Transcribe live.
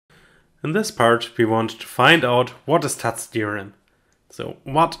In this part, we want to find out what is Tutte's theorem. So,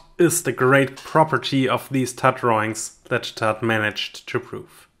 what is the great property of these Tutte drawings that Tutte managed to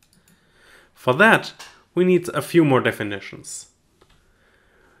prove? For that, we need a few more definitions.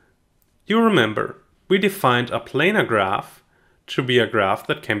 You remember, we defined a planar graph to be a graph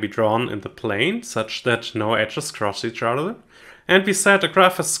that can be drawn in the plane such that no edges cross each other, and we said a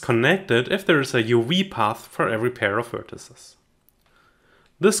graph is connected if there is a UV path for every pair of vertices.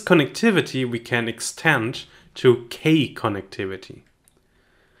 This connectivity we can extend to k-connectivity.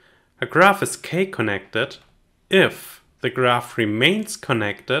 A graph is k-connected if the graph remains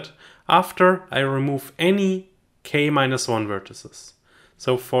connected after I remove any k-1 vertices.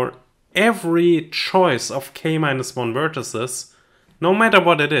 So for every choice of k-1 vertices, no matter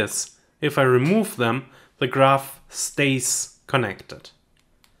what it is, if I remove them, the graph stays connected.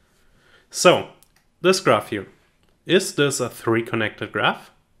 So, this graph here, is this a 3-connected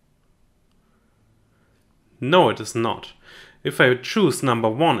graph? No, it is not. If I choose number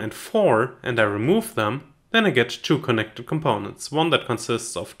 1 and 4 and I remove them, then I get 2 connected components, one that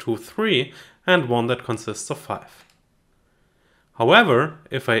consists of 2, 3 and one that consists of 5. However,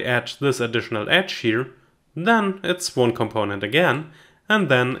 if I add this additional edge here, then it's 1 component again, and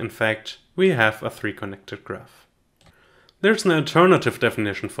then in fact we have a 3-connected graph. There's an alternative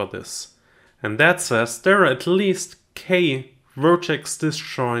definition for this, and that says there are at least k vertex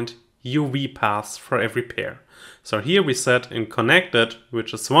disjoint UV paths for every pair. So here we said in connected,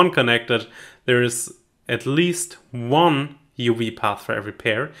 which is 1 connected, there is at least 1 UV path for every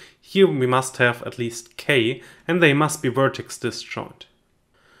pair. Here we must have at least k, and they must be vertex disjoint.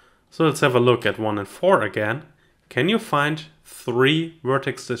 So let's have a look at 1 and 4 again. Can you find 3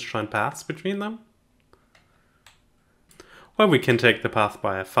 vertex disjoint paths between them? Well, we can take the path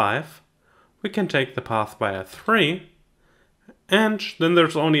by a 5, we can take the path by a 3, and then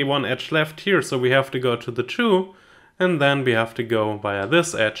there's only 1 edge left here, so we have to go to the 2, and then we have to go via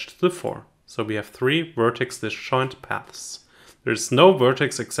this edge to the 4. So we have 3 vertex disjoint paths. There's no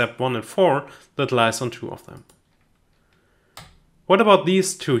vertex except 1 and 4 that lies on 2 of them. What about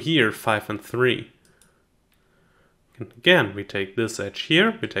these 2 here, 5 and 3? And again, we take this edge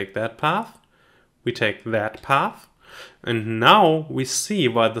here, we take that path, we take that path, and now we see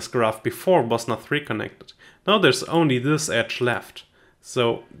why this graph before was not 3-connected. Now there's only this edge left.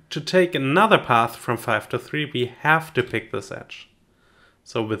 So to take another path from 5 to 3, we have to pick this edge.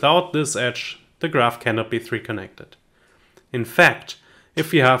 So without this edge, the graph cannot be 3-connected. In fact,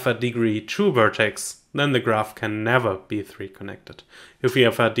 if you have a degree 2 vertex, then the graph can never be 3-connected. If you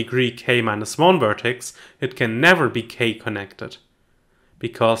have a degree k-1 vertex, it can never be k-connected,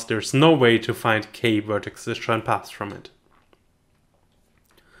 because there's no way to find k vertex disjoint paths from it.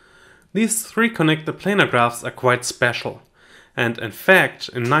 These 3-connected planar graphs are quite special, and in fact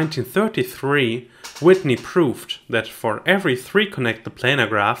in 1933 Whitney proved that for every 3-connected planar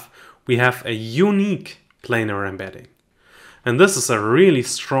graph we have a unique planar embedding. And this is a really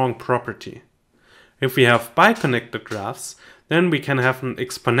strong property. If we have biconnected graphs, then we can have an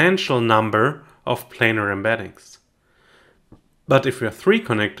exponential number of planar embeddings. But if we are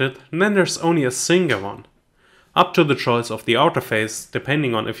 3-connected, then there's only a single one, up to the choice of the outer face,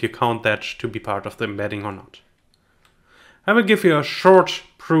 depending on if you count that to be part of the embedding or not. I will give you a short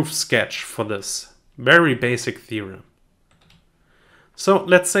proof sketch for this very basic theorem. So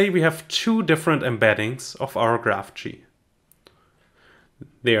let's say we have 2 different embeddings of our graph G.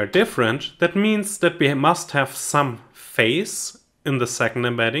 They are different, that means that we must have some face in the second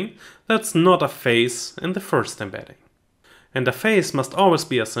embedding that's not a face in the first embedding. And the face must always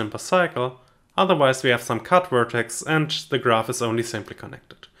be a simple cycle, otherwise we have some cut vertex and the graph is only simply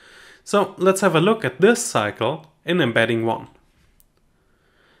connected. So let's have a look at this cycle in embedding 1.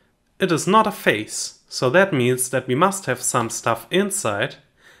 It is not a face, so that means that we must have some stuff inside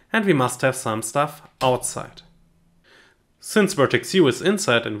and we must have some stuff outside. Since vertex u is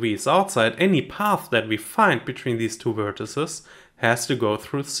inside and v is outside, any path that we find between these 2 vertices has to go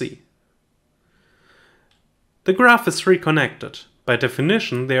through C. The graph is 3-connected. By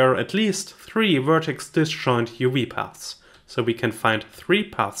definition, there are at least 3 vertex disjoint UV paths, so we can find 3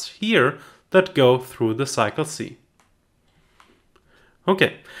 paths here that go through the cycle C.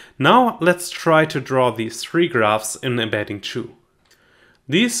 Okay, now let's try to draw these 3 graphs in embedding 2.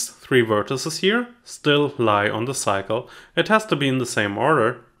 These 3 vertices here still lie on the cycle. It has to be in the same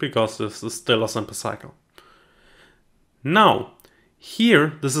order, because this is still a simple cycle. Now,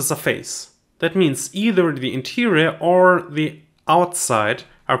 here this is a face. That means either the interior or the outside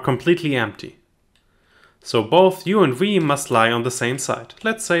are completely empty. So both u and v must lie on the same side.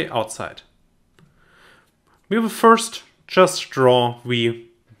 Let's say outside. We will first just draw v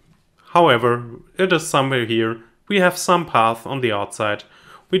However, it is somewhere here. We have some path on the outside.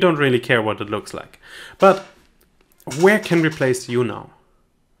 We don't really care what it looks like. But where can we place U now?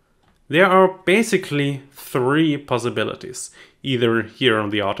 There are basically three possibilities. Either here on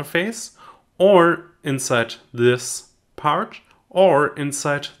the outer face, or inside this part, or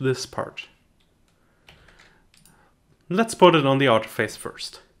inside this part. Let's put it on the outer face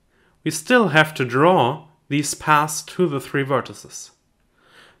first. We still have to draw these paths to the three vertices.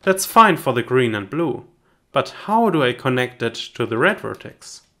 That's fine for the green and blue, but how do I connect it to the red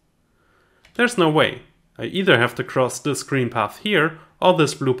vertex? There's no way. I either have to cross this green path here or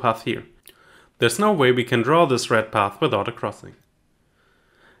this blue path here. There's no way we can draw this red path without a crossing.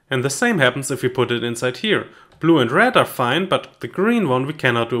 And the same happens if we put it inside here. Blue and red are fine, but the green one we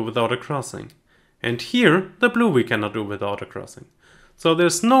cannot do without a crossing. And here, the blue we cannot do without a crossing. So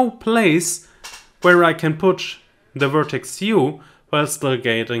there's no place where I can put the vertex U while still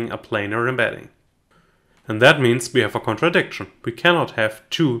getting a planar embedding. And that means we have a contradiction. We cannot have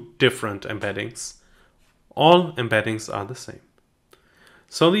two different embeddings. All embeddings are the same.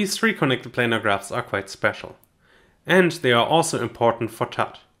 So these three connected planar graphs are quite special. And they are also important for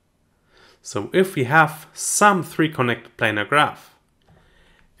TUT. So if we have some three connected planar graph,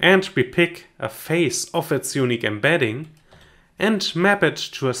 and we pick a face of its unique embedding, and map it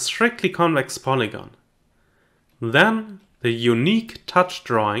to a strictly convex polygon, then the unique TUT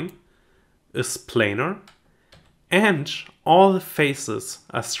drawing is planar, and all the faces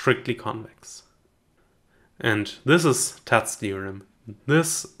are strictly convex. And this is TUT's theorem.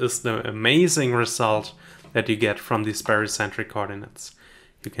 This is the amazing result that you get from these barycentric coordinates.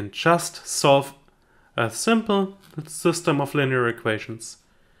 You can just solve a simple system of linear equations.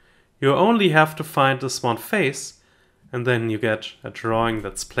 You only have to find this one face, and then you get a drawing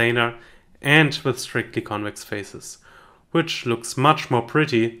that's planar and with strictly convex faces, which looks much more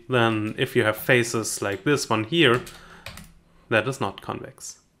pretty than if you have faces like this one here that is not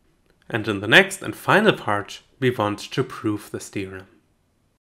convex. And in the next and final part, we want to prove this theorem.